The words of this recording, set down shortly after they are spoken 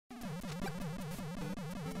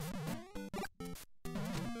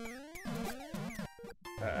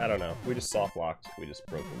I don't know. We just soft locked. We just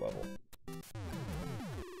broke the level.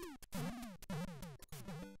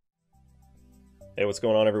 Hey, what's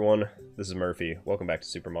going on, everyone? This is Murphy. Welcome back to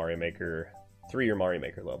Super Mario Maker 3 or Mario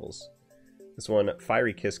Maker levels. This one,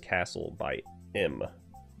 Fiery Kiss Castle by M.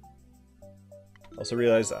 Also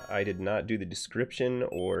realized I did not do the description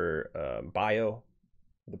or bio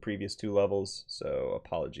for the previous 2 levels, so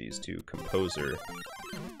apologies to Composer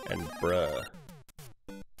and Bruh.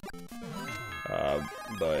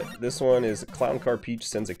 But this one is Clown Car Peach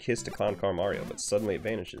sends a kiss to Clown Car Mario, but suddenly it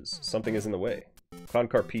vanishes. Something is in the way. Clown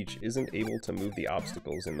Car Peach isn't able to move the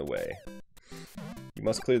obstacles in the way. You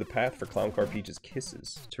must clear the path for Clown Car Peach's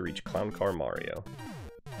kisses to reach Clown Car Mario.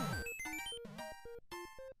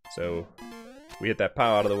 So, we get that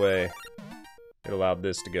POW out of the way. It allowed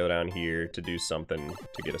this to go down here to do something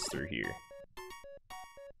to get us through here.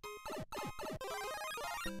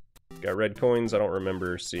 Got red coins. I don't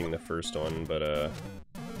remember seeing the first one, but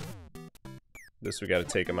this we gotta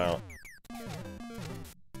take them out.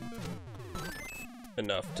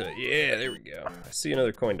 Enough to... yeah, there we go. I see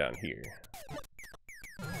another coin down here.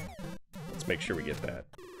 Let's make sure we get that.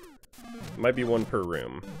 Might be one per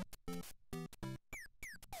room.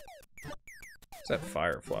 What's that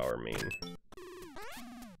fire flower mean?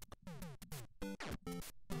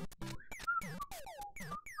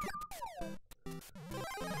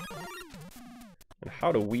 And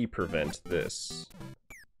how do we prevent this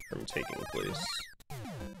from taking place?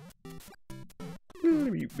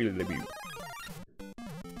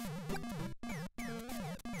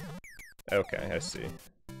 Okay, I see.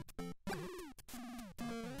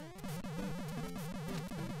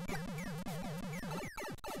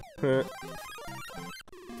 Huh.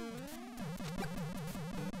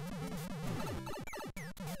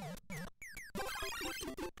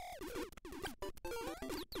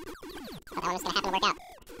 That one was gonna happen to work out.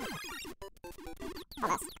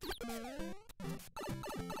 Almost.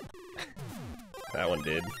 That one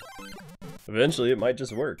did. Eventually, it might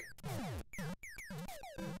just work.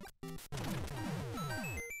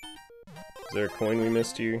 Is there a coin we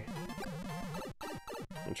missed here?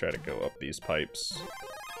 I'll try to go up these pipes.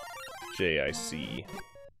 JIC.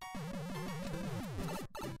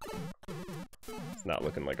 It's not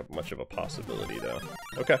looking like much of a possibility, though.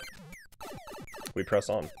 Okay. We press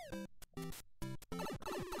on.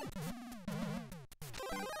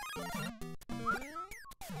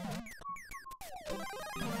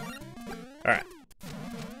 Alright.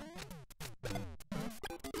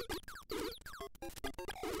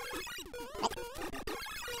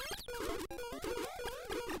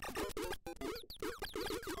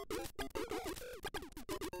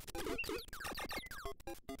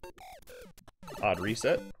 Odd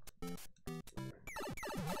reset.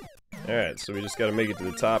 Alright, so we just gotta make it to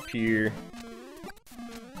the top here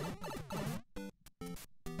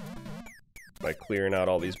by clearing out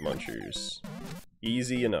all these munchers.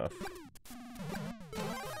 Easy enough.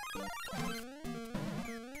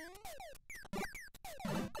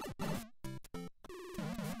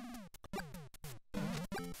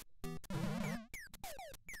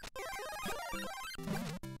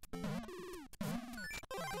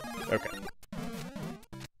 Okay.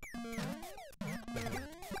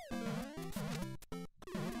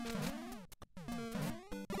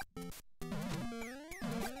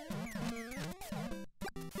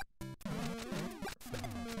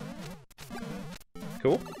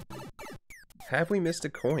 Cool. Have we missed a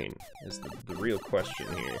coin? Is the real question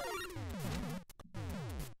here.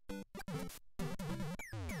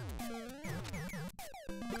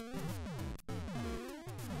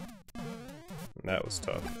 That was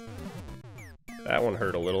tough. That one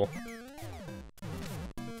hurt a little.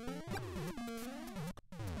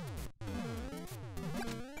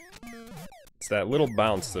 It's that little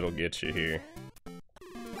bounce that'll get you here.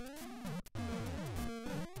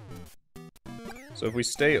 So if we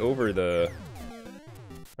stay over the...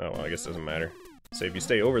 oh, well, I guess it doesn't matter. So if you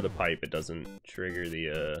stay over the pipe, it doesn't trigger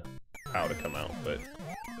the POW to come out, but...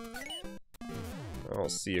 I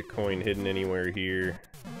don't see a coin hidden anywhere here.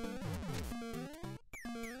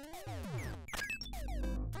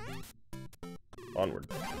 Onward.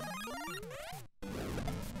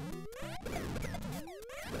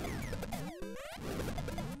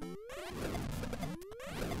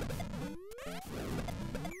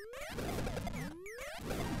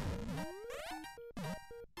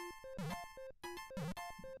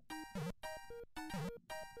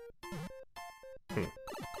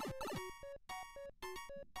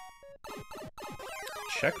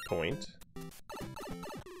 Checkpoint.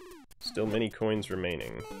 Still many coins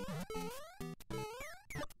remaining.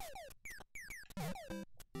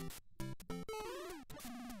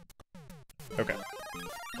 Okay.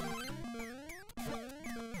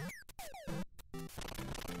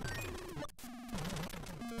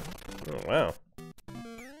 Wow.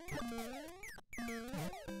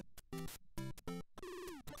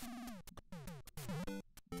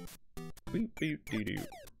 Boop, boop, doo, doo.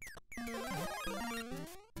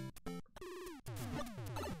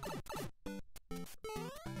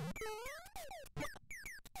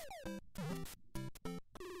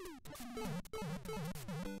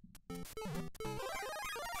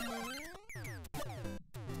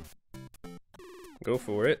 Go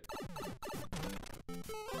for it.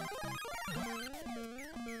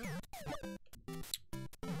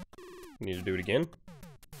 Need to do it again.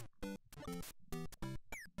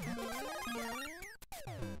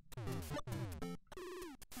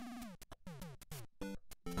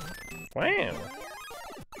 Wow.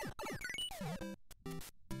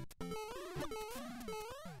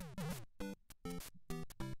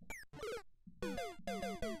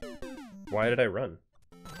 Why did I run?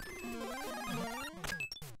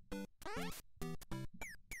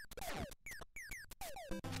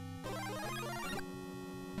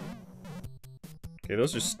 Okay,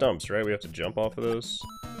 those are stumps, right? We have to jump off of those.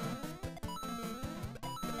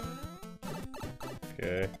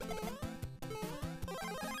 Okay.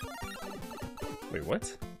 Wait,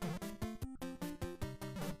 what?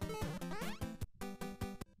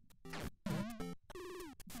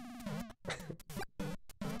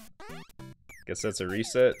 Guess that's a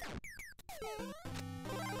reset.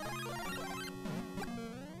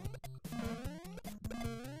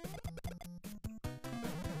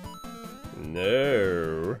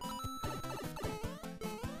 No.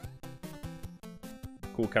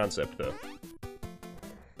 Cool concept, though.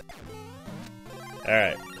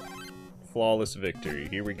 Alright. Flawless victory.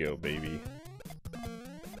 Here we go, baby.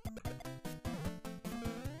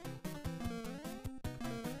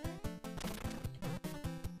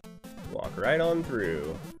 Walk right on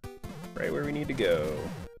through. Right where we need to go.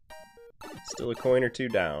 Still a coin or two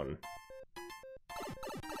down.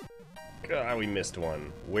 God, we missed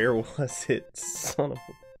one. Where was it? Son of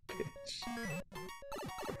a bitch.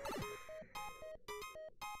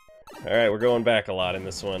 Alright, we're going back a lot in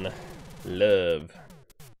this one. Love.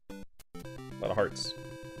 A lot of hearts.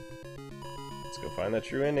 Let's go find that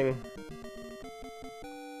true ending.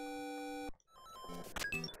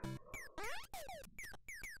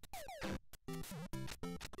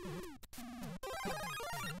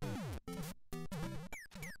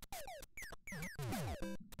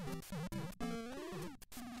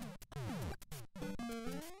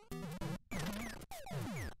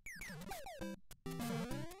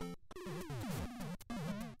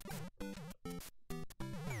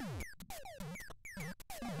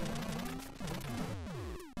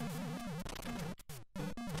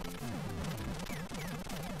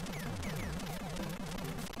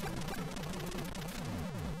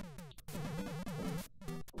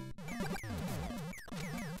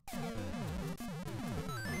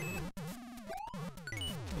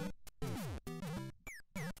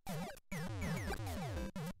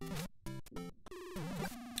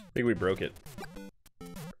 I think we broke it.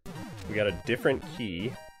 We got a different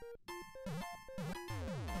key.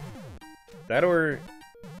 That or...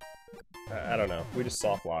 I don't know. We just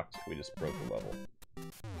soft locked. We just broke the level.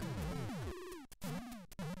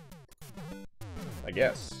 I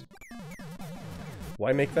guess.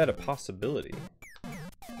 Why make that a possibility?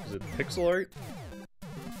 Is it pixel art?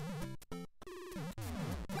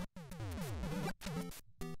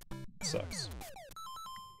 Sucks.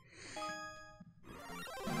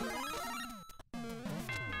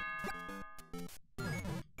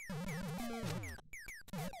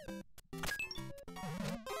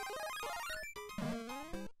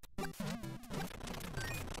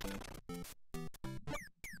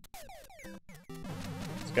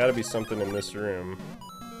 There's gotta be something in this room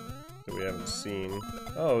that we haven't seen.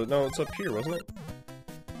 Oh, no, it's up here, wasn't it?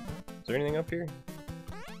 Is there anything up here?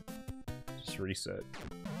 Just reset.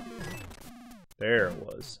 There it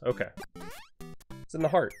was. Okay. It's in the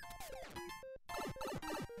heart.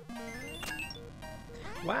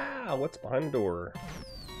 Wow, what's behind the door?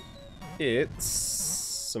 It's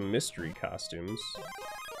some mystery costumes.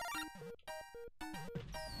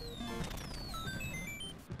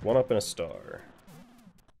 One up and a star.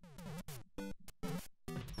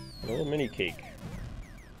 A little mini cake.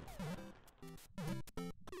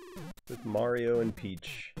 With Mario and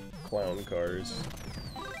Peach. Clown cars.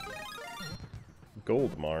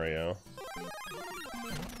 Gold Mario.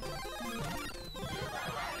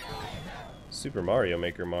 Super Mario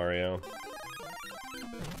Maker Mario.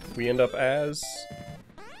 We end up as...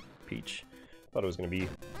 Peach. Thought it was gonna be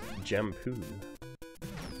Jampoo.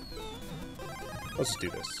 Let's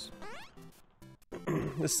do this.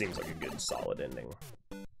 This seems like a good, solid ending.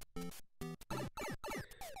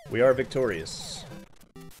 We are victorious.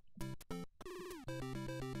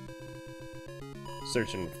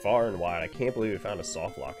 Searching far and wide. I can't believe we found a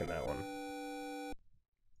soft lock in that one.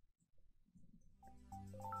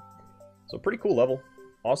 So pretty cool level.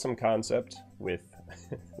 Awesome concept with...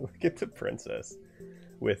 Look at the princess.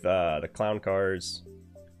 With the clown cars,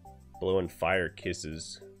 blowing fire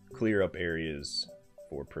kisses, clear up areas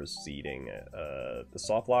for proceeding. The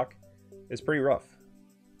soft lock is pretty rough.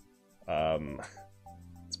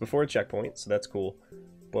 It's before a checkpoint, so that's cool.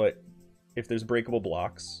 But if there's breakable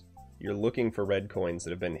blocks, you're looking for red coins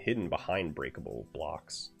that have been hidden behind breakable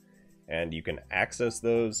blocks. And you can access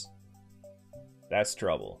those. That's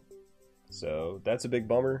trouble. So that's a big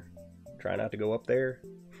bummer. Try not to go up there.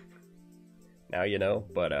 Now you know,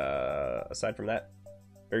 but aside from that,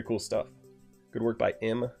 very cool stuff. Good work by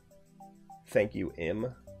Im. Thank you,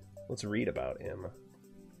 Im. Let's read about Im.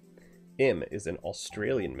 Im is an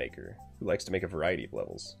Australian maker who likes to make a variety of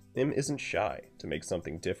levels. Im isn't shy to make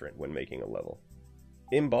something different when making a level.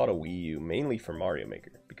 Im bought a Wii U mainly for Mario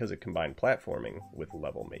Maker because it combined platforming with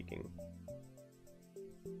level making.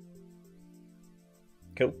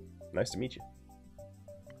 Cool. Nice to meet you.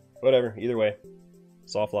 Whatever, either way.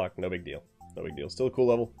 Soft lock, no big deal. No big deal. Still a cool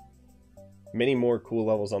level. Many more cool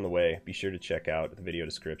levels on the way. Be sure to check out the video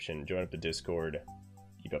description. Join up the Discord.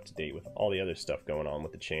 Keep up to date with all the other stuff going on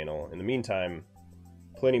with the channel. In the meantime,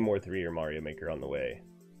 plenty more 3-year Mario Maker on the way.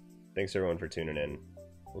 Thanks everyone for tuning in.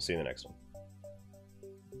 We'll see you in the next one.